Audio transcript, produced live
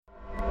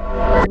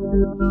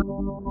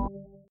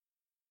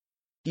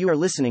You are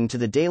listening to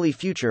the daily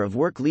Future of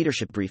Work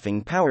leadership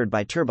briefing powered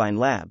by Turbine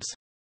Labs.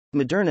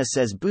 Moderna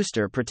says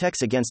booster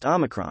protects against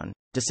Omicron,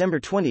 December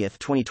 20,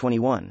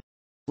 2021.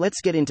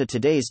 Let's get into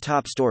today's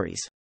top stories.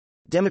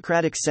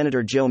 Democratic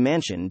Senator Joe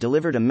Manchin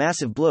delivered a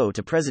massive blow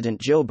to President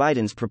Joe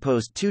Biden's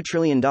proposed $2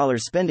 trillion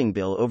spending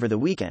bill over the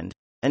weekend,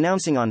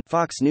 announcing on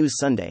Fox News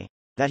Sunday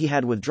that he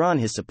had withdrawn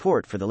his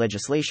support for the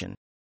legislation.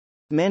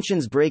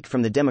 Manchin's break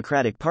from the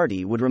Democratic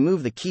Party would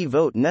remove the key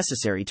vote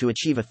necessary to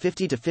achieve a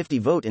 50-50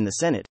 vote in the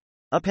Senate,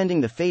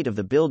 upending the fate of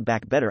the Build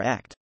Back Better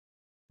Act.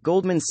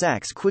 Goldman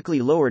Sachs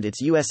quickly lowered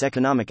its U.S.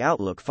 economic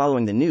outlook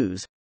following the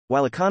news,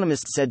 while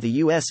economists said the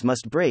U.S.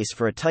 must brace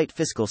for a tight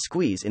fiscal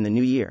squeeze in the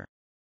new year.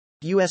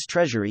 U.S.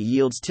 Treasury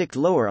yields ticked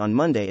lower on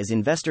Monday as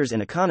investors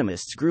and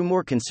economists grew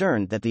more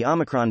concerned that the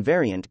Omicron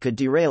variant could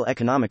derail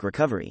economic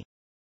recovery.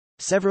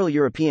 Several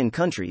European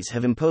countries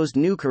have imposed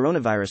new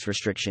coronavirus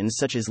restrictions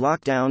such as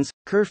lockdowns,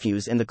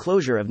 curfews, and the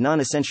closure of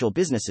non-essential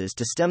businesses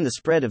to stem the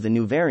spread of the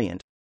new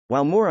variant,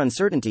 while more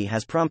uncertainty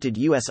has prompted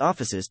U.S.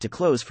 offices to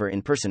close for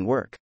in-person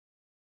work.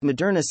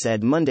 Moderna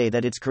said Monday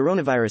that its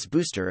coronavirus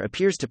booster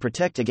appears to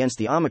protect against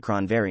the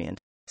Omicron variant,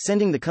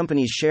 sending the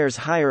company's shares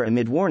higher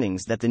amid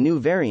warnings that the new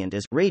variant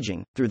is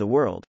raging through the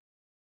world.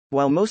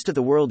 While most of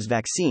the world's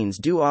vaccines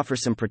do offer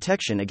some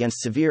protection against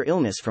severe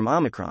illness from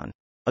Omicron,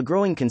 a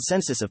growing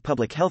consensus of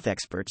public health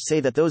experts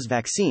say that those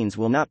vaccines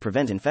will not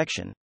prevent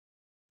infection.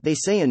 They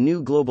say a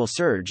new global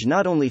surge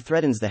not only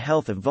threatens the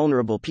health of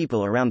vulnerable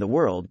people around the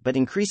world but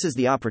increases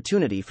the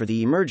opportunity for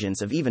the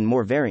emergence of even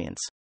more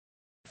variants.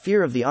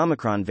 Fear of the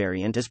Omicron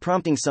variant is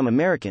prompting some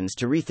Americans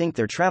to rethink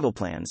their travel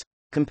plans,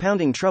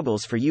 compounding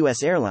troubles for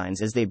U.S.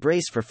 airlines as they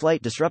brace for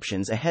flight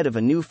disruptions ahead of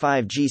a new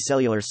 5G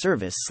cellular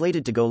service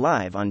slated to go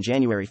live on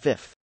January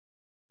 5.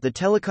 The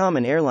telecom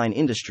and airline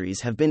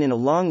industries have been in a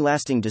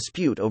long-lasting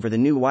dispute over the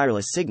new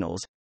wireless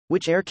signals,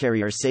 which air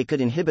carriers say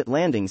could inhibit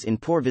landings in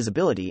poor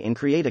visibility and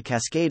create a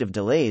cascade of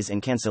delays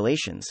and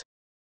cancellations.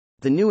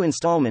 The new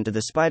installment of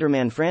the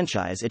Spider-Man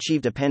franchise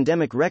achieved a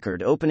pandemic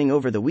record opening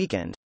over the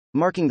weekend,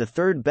 marking the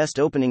third best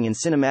opening in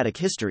cinematic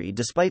history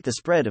despite the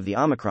spread of the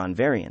Omicron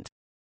variant.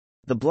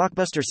 The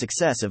blockbuster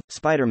success of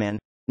Spider-Man: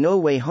 No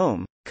Way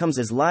Home comes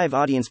as live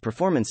audience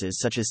performances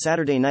such as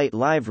Saturday Night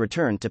Live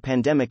return to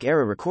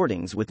pandemic-era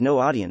recordings with no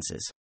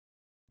audiences.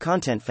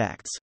 Content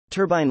facts.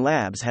 Turbine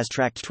Labs has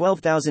tracked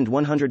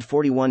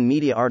 12,141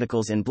 media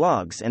articles and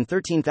blogs and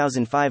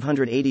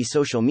 13,580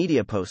 social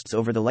media posts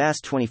over the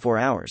last 24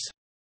 hours.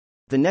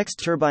 The next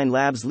Turbine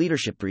Labs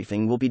leadership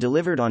briefing will be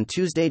delivered on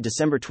Tuesday,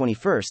 December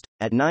 21st,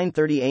 at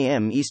 9:30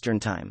 a.m. Eastern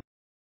Time.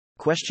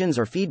 Questions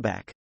or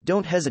feedback?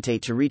 Don't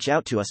hesitate to reach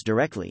out to us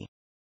directly.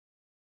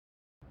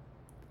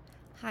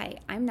 Hi,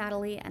 I'm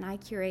Natalie, and I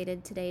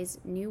curated today's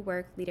New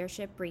Work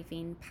Leadership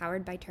Briefing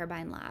powered by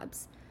Turbine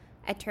Labs.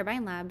 At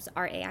Turbine Labs,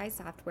 our AI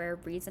software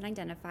reads and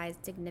identifies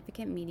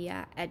significant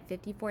media at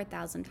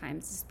 54,000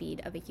 times the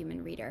speed of a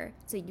human reader,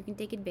 so you can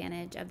take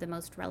advantage of the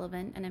most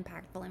relevant and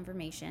impactful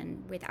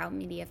information without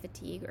media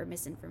fatigue or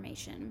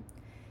misinformation.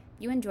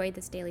 If you enjoyed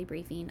this daily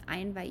briefing, I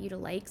invite you to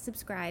like,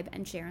 subscribe,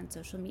 and share on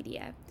social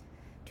media.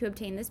 To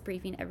obtain this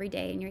briefing every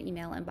day in your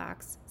email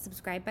inbox,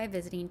 subscribe by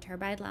visiting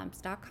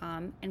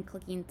turbinelabs.com and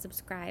clicking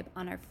subscribe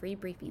on our free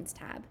briefings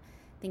tab.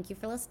 Thank you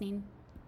for listening.